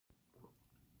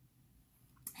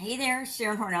Hey there,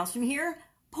 Sharon Hornellstrom here.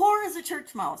 Poor as a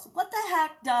church mouse. What the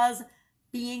heck does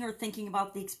being or thinking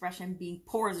about the expression being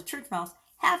poor as a church mouse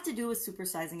have to do with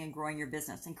supersizing and growing your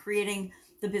business and creating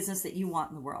the business that you want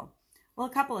in the world? Well,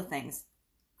 a couple of things.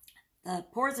 The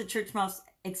poor as a church mouse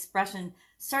expression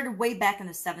started way back in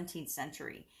the 17th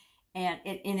century. And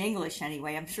in English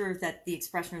anyway, I'm sure that the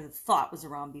expression or the thought was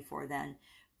around before then,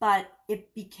 but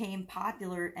it became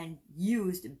popular and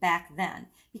used back then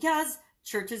because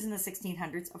churches in the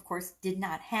 1600s, of course, did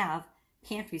not have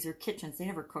pantries or kitchens. They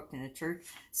never cooked in a church.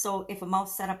 So if a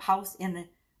mouse set up house in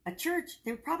a church, they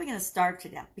were probably going to starve to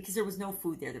death because there was no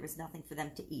food there. There was nothing for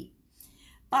them to eat.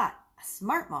 But a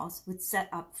smart mouse would set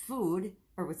up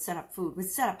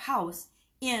house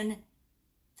in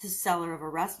the cellar of a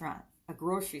restaurant, a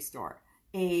grocery store,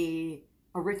 a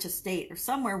rich estate, or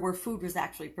somewhere where food was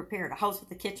actually prepared, a house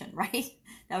with a kitchen, right?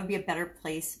 That would be a better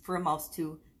place for a mouse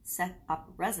to set up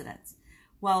residence.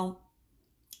 Well,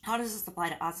 how does this apply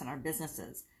to us and our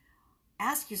businesses?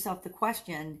 Ask yourself the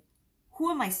question,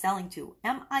 who am I selling to?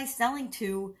 Am I selling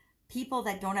to people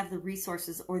that don't have the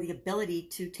resources or the ability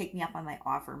to take me up on my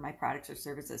offer, my products or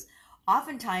services?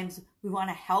 Oftentimes, we want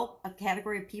to help a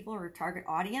category of people or a target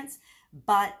audience,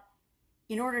 but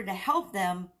in order to help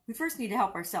them, we first need to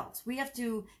help ourselves. We have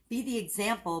to be the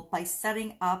example by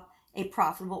setting up a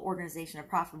profitable organization, a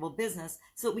profitable business,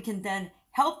 so that we can then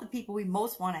help the people we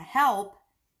most want to help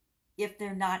if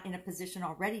they're not in a position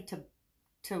already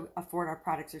to afford our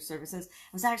products or services.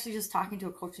 I was actually just talking to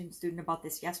a coaching student about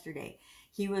this yesterday.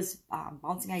 He was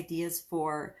bouncing ideas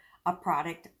for a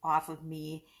product off of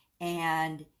me,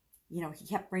 and he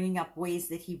kept bringing up ways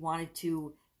that he wanted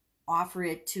to offer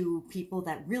it to people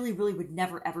that really would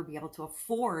never ever be able to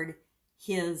afford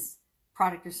his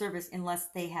product or service unless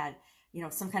they had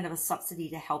some kind of a subsidy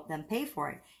to help them pay for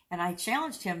it. And I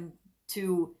challenged him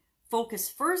to focus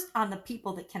first on the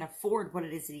people that can afford what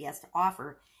it is that he has to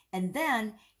offer, and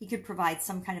then he could provide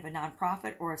some kind of a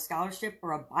nonprofit or a scholarship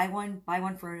or a buy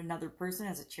one for another person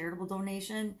as a charitable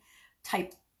donation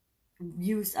type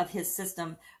use of his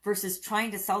system versus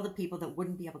trying to sell to people that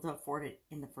wouldn't be able to afford it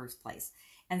in the first place.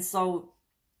 And so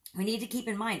we need to keep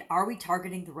in mind, are we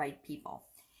targeting the right people?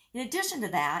 In addition to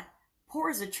that, poor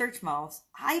as a church mouse,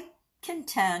 I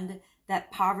contend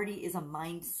that poverty is a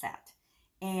mindset,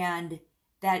 and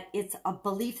that it's a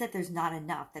belief that there's not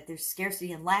enough, that there's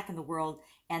scarcity and lack in the world,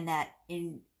 and that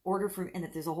and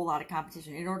that there's a whole lot of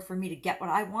competition. In order for me to get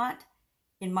what I want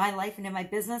in my life and in my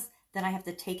business, then I have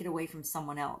to take it away from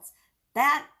someone else.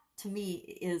 That, to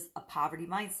me, is a poverty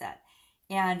mindset.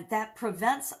 And that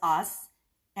prevents us,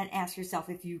 and ask yourself,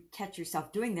 if you catch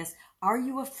yourself doing this, are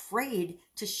you afraid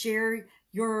to share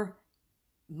your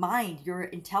mind, your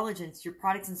intelligence, your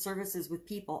products and services with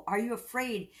people? Are you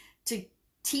afraid to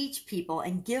teach people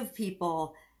and give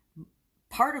people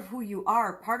part of who you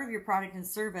are, part of your product and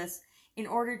service, in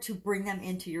order to bring them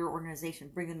into your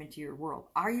organization, bring them into your world?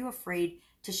 Are you afraid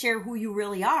to share who you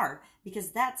really are?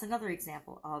 Because that's another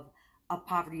example of a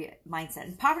poverty mindset.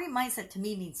 And poverty mindset to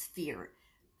me means fear.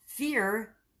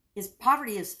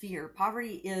 Poverty is fear.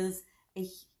 Poverty is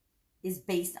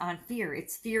based on fear.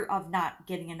 It's fear of not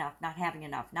getting enough, not having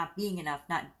enough, not being enough,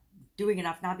 not doing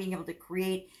enough, not being able to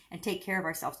create and take care of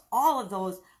ourselves. All of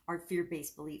those are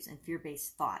fear-based beliefs and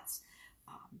fear-based thoughts.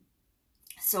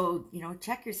 So,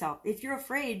 check yourself. If you're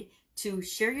afraid to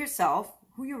share yourself,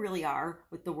 who you really are,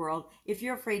 with the world, if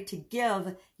you're afraid to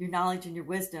give your knowledge and your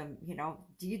wisdom,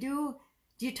 do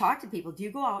you talk to people? Do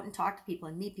you go out and talk to people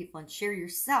and meet people and share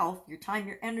yourself, your time,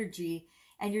 your energy,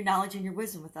 and your knowledge and your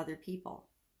wisdom with other people?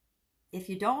 If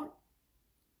you don't,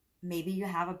 maybe you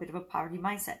have a bit of a poverty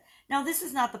mindset. Now, this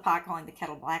is not the pot calling the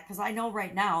kettle black, because I know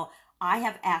right now I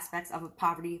have aspects of a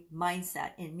poverty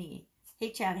mindset in me.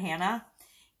 Hey, Chad Hannah.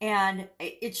 And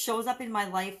it shows up in my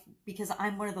life because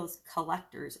I'm one of those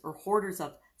collectors or hoarders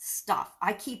of stuff.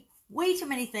 I keep way too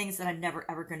many things that I'm never,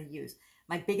 ever going to use.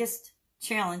 My biggest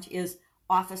challenge is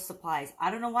office supplies. I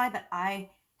don't know why, but I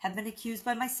have been accused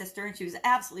by my sister, and she was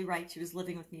absolutely right. She was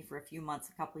living with me for a few months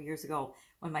a couple of years ago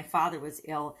when my father was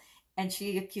ill, and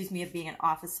she accused me of being an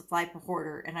office supply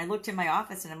hoarder. And I looked in my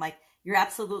office and I'm like, you're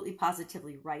absolutely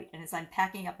positively right. And as I'm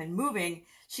packing up and moving,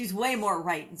 she's way more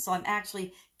right. And so I'm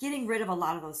actually getting rid of a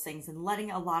lot of those things and letting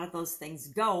a lot of those things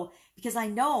go, because I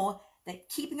know that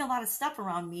keeping a lot of stuff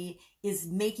around me is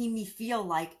making me feel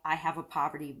like I have a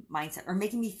poverty mindset, or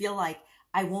making me feel like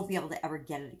I won't be able to ever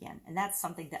get it again. And that's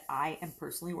something that I am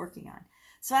personally working on.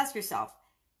 So ask yourself,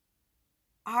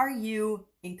 are you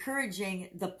encouraging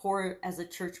the poor as a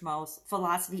church mouse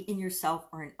philosophy in yourself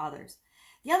or in others?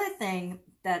 The other thing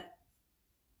that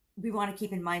we want to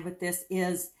keep in mind with this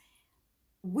is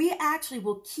we actually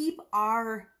will keep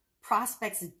our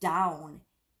prospects down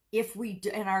if we do,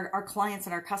 and our clients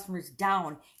and our customers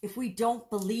down, if we don't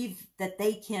believe that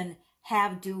they can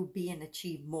have, do, be, and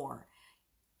achieve more.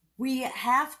 We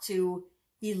have to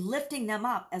be lifting them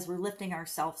up as we're lifting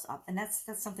ourselves up. And that's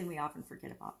something we often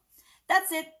forget about.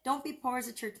 That's it. Don't be poor as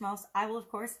a church mouse. I will, of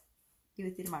course, be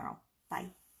with you tomorrow. Bye.